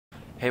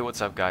Hey,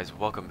 what's up guys?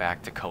 Welcome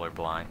back to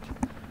Colorblind.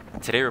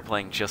 Today we're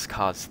playing Just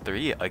Cause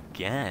 3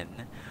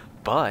 again,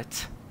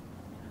 but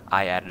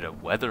I added a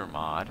weather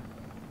mod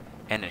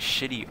and a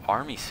shitty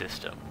army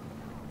system.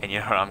 And you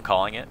know what I'm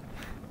calling it?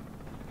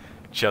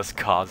 Just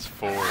Cause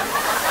 4.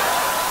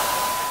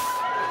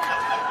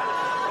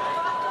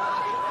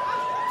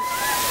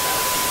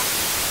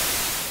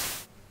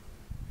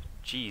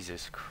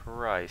 Jesus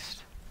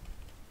Christ.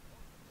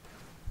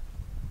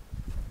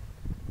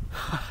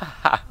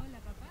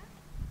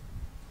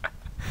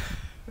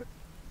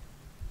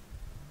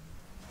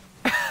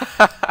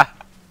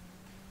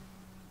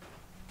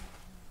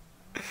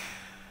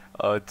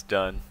 Oh, it's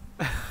done.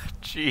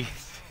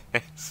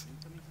 Jesus.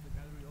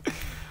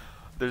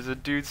 There's a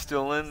dude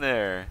still in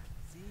there.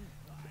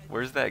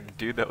 Where's that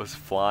dude that was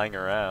flying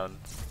around?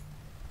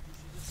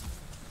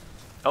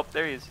 Oh,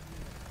 there he is.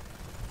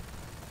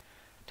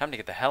 Time to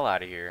get the hell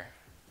out of here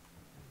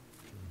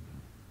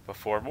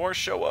before more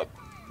show up.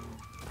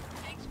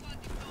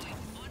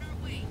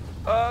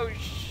 Oh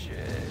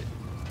shit.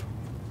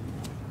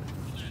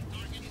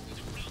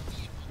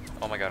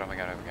 Oh my god, oh my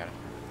god, oh my god.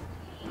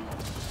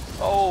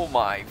 Oh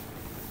my.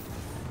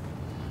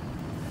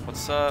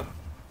 What's up?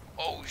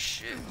 Oh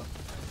shit.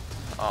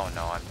 Oh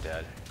no, I'm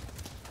dead.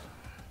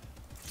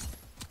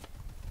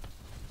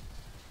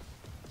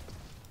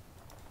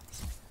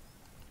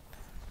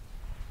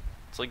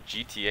 It's like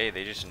GTA,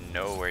 they just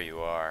know where you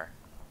are.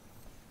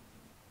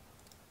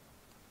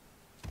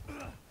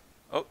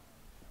 Oh,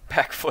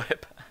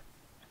 backflip.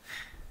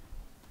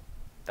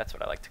 That's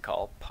what I like to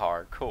call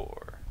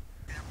parkour.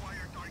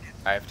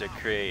 I have to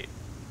create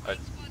a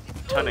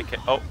ton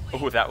of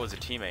oh, that was a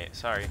teammate.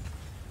 Sorry.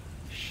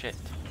 Shit.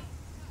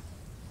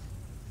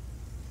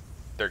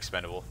 They're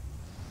expendable.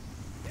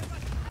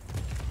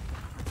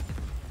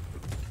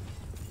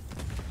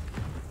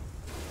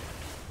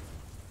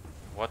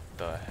 What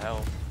the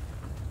hell?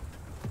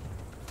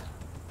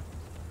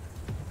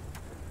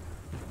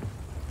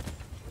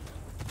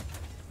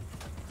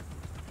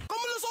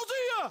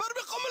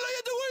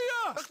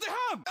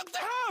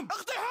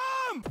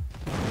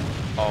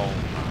 Oh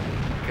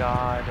my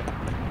god.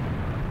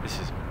 This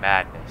is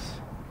madness.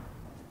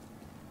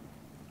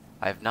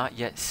 I have not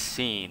yet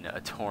seen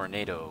a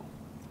tornado,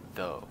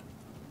 though.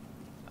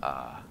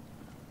 Not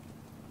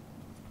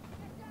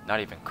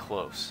even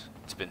close.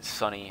 It's been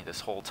sunny this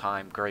whole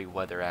time, gray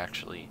weather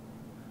actually.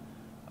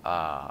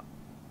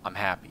 I'm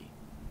happy.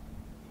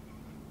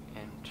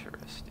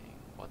 Interesting.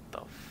 What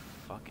the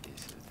fuck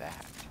is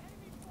that?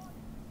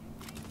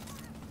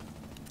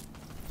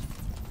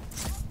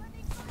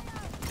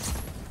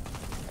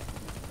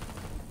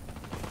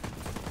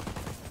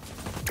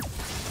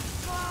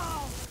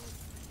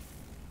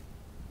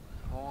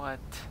 What?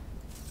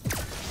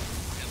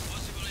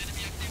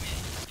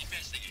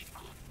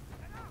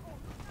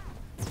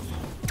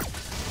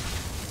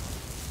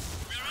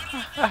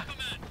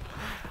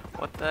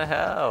 What the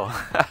hell?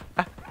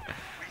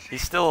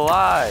 He's still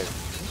alive.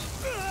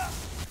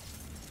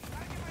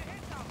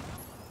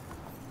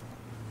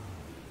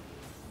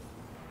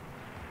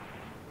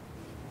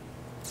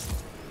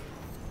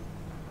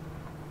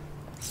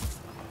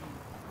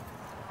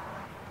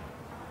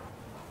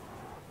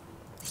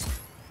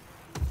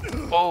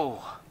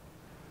 Oh.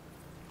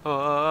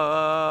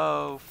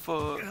 Oh,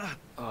 fuck.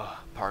 Oh,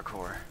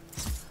 parkour.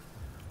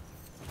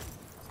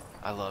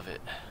 I love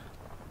it.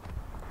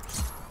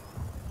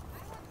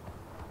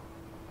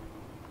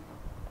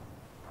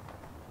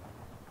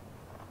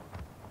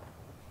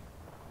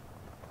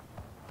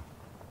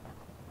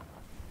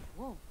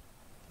 Whoa.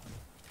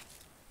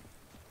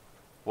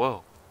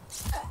 Whoa.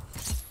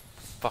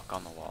 Fuck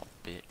on the wall,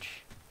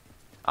 bitch.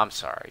 I'm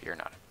sorry, you're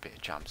not a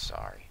bitch, I'm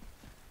sorry.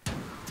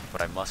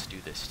 But I must do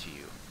this to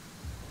you.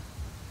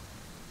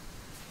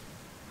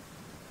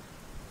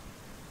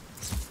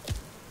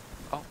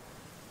 Oh.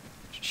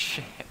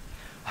 Shit.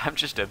 I'm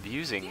just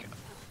abusing.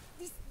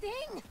 This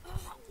thing?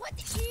 What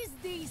is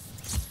this?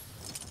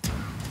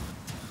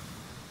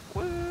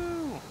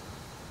 Woo!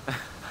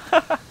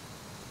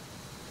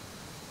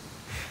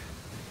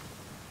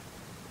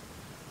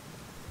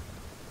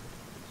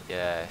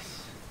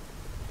 Yes.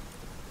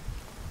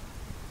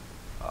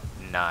 Oh,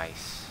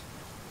 nice.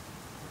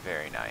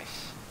 Very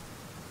nice.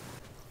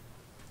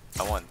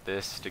 I want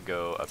this to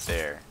go up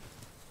there.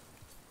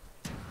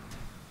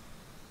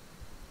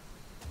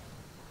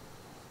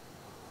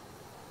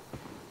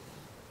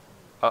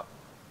 Oh.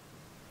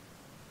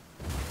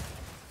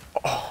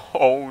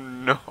 Oh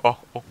no.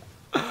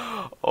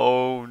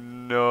 Oh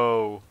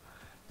no.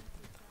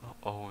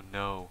 Oh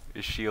no.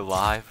 Is she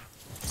alive?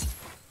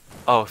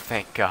 Oh,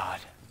 thank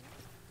God.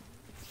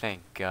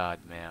 Thank God,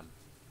 ma'am.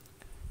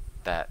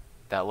 That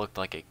looked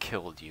like it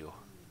killed you.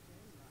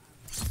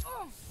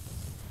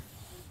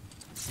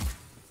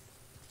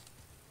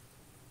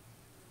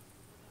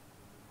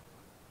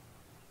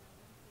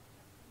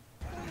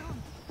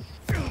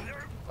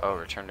 Oh,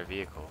 return to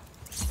vehicle.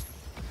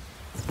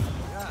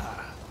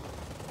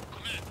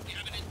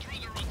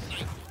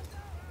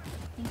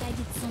 Think I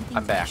did something I'm to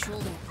my back.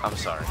 shoulder. I'm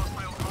sorry.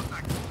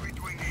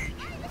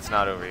 It's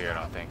not over here, I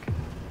don't think.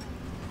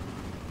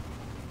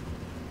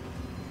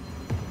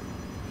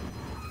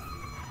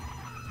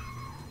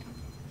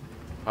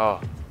 Oh.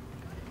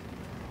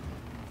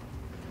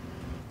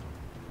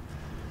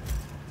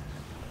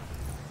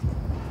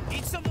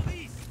 Eat some of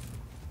these.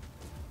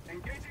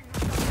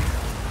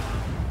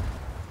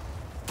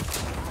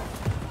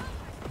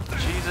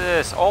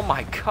 Jesus! Oh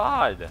my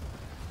god!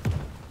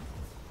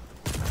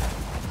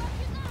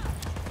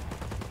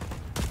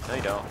 No,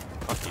 you don't.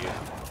 Fuck you.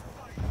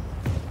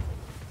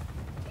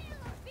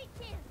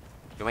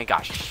 You ain't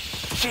got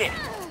shit!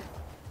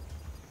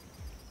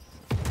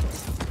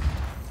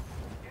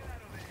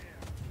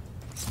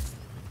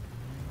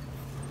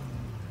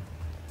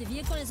 The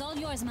vehicle is all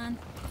yours, man.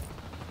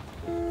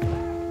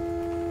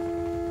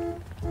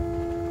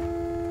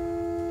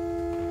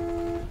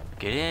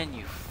 Get in,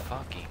 you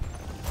fucking...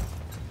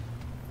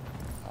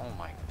 Oh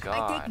my I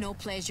god. take no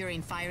pleasure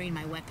in firing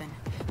my weapon,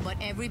 but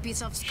every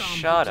piece of scum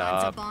Shut who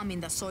plants up. a bomb in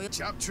the soil.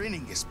 Job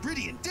training is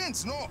pretty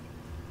intense, no?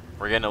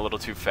 We're getting a little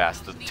too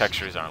fast. The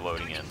textures aren't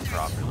loading in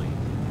properly.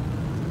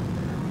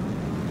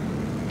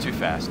 Too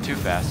fast, too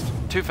fast,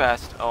 too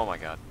fast. Oh my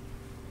god.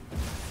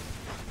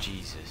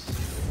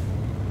 Jesus.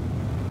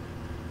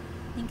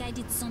 Think I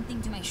did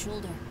something to my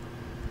shoulder.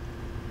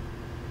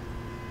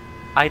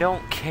 I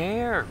don't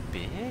care,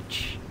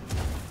 bitch.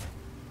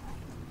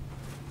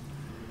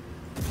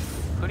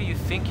 Who do you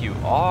think you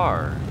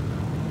are?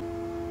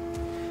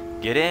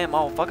 Get in,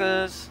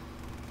 motherfuckers.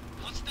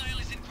 Hostile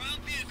is in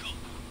ground vehicle.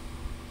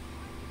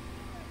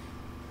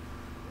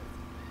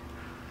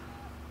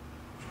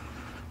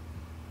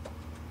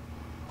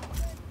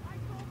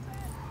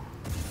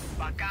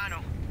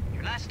 Bacano,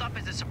 your last stop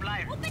is the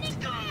supplier.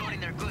 Still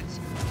unloading their goods.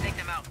 Take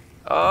them out.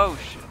 Oh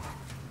shit.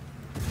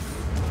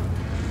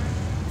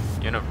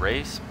 You in a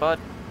race, bud?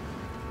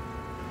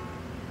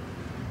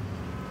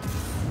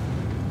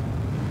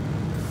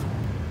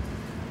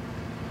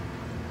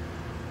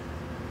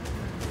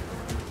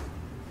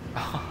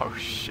 Oh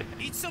shit.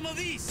 Eat some of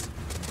these.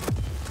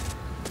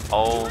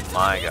 Oh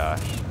my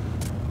gosh.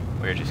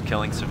 We're just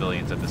killing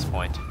civilians at this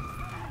point.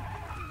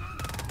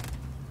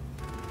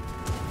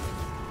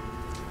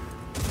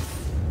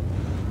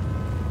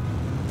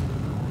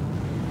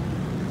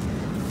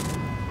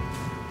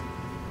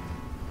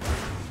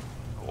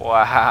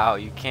 Wow,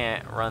 you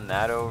can't run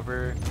that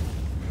over?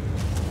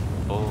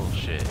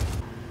 Bullshit.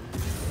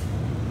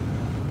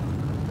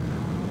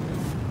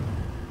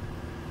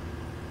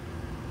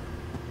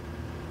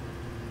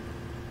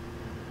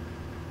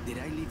 Did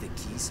I leave the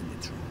keys in the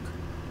trunk?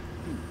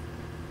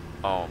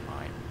 Oh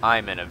my.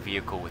 I'm in a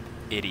vehicle with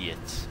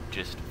idiots.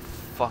 Just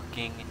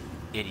fucking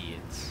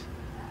idiots.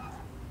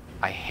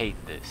 I hate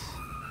this.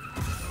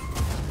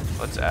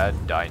 Let's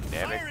add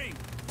dynamic Firing.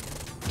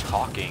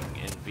 talking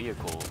in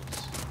vehicles.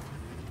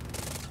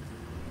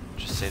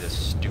 Just say the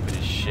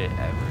stupidest shit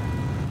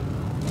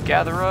ever.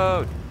 Gather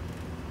road!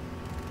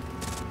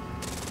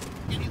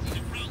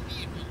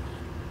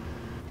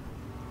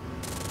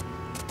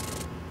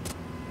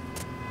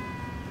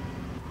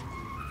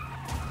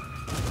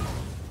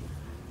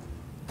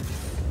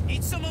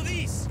 Eat some of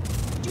these.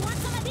 Do you want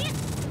some of this?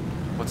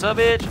 What's up,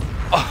 bitch?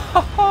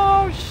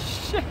 Oh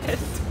shit!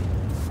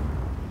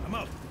 I'm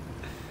out.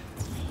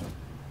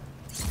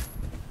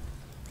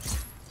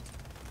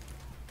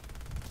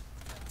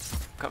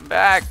 Come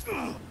back!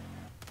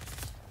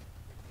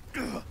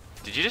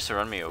 Did you just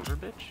run me over,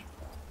 bitch?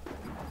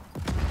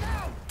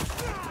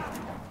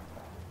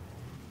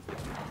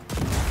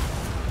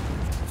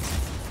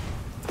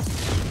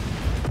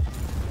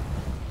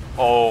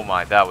 Oh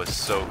my, that was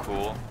so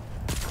cool.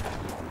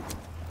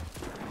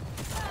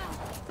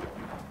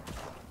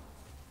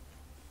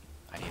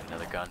 I need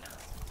another gun.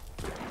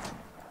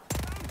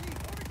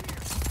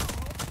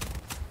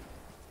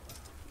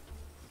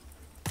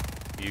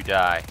 You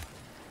die.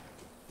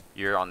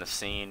 You're on the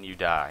scene, you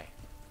die.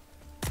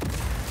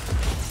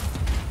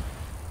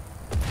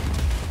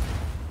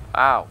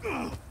 Ow.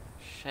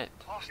 Shit.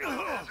 Hostile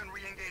hasn't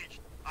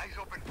re-engaged. Eyes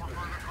open for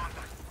further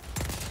contact.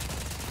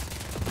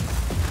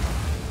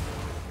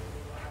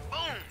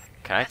 Boom!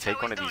 Can I That's take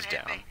how one it's of these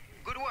done, down? Jefe.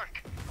 Good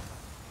work.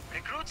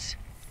 Recruits,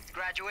 it's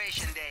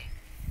graduation day.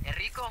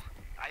 Enrico,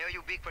 I owe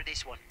you big for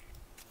this one.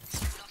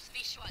 Lost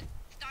visual.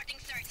 Starting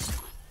search.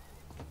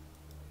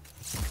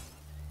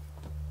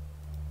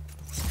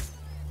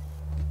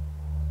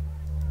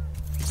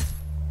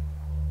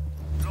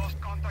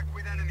 Lost contact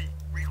with enemy.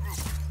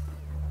 Regroup.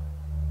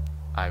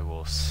 I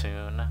will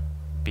soon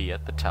be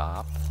at the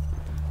top.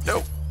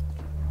 No!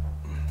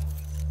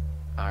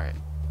 Alright.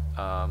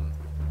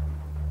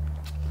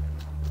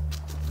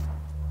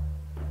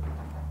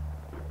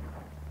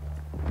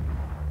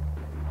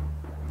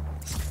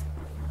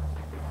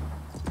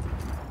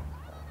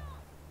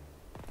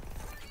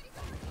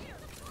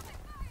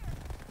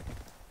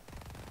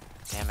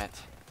 Damn it.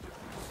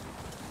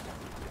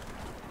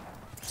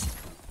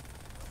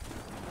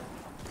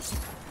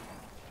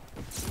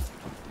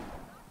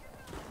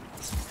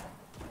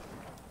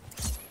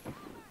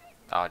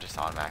 Oh, it just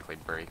automatically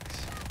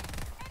breaks.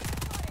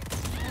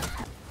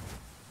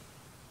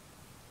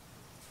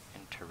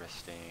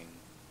 Interesting.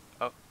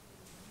 Oh.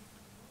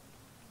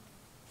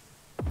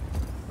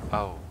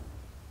 Oh.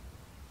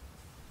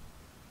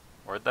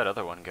 Where'd that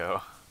other one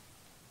go?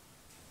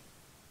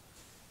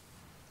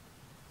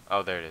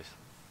 Oh, there it is.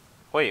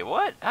 Wait,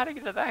 what? How did I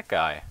get to that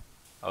guy?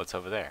 Oh, it's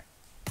over there.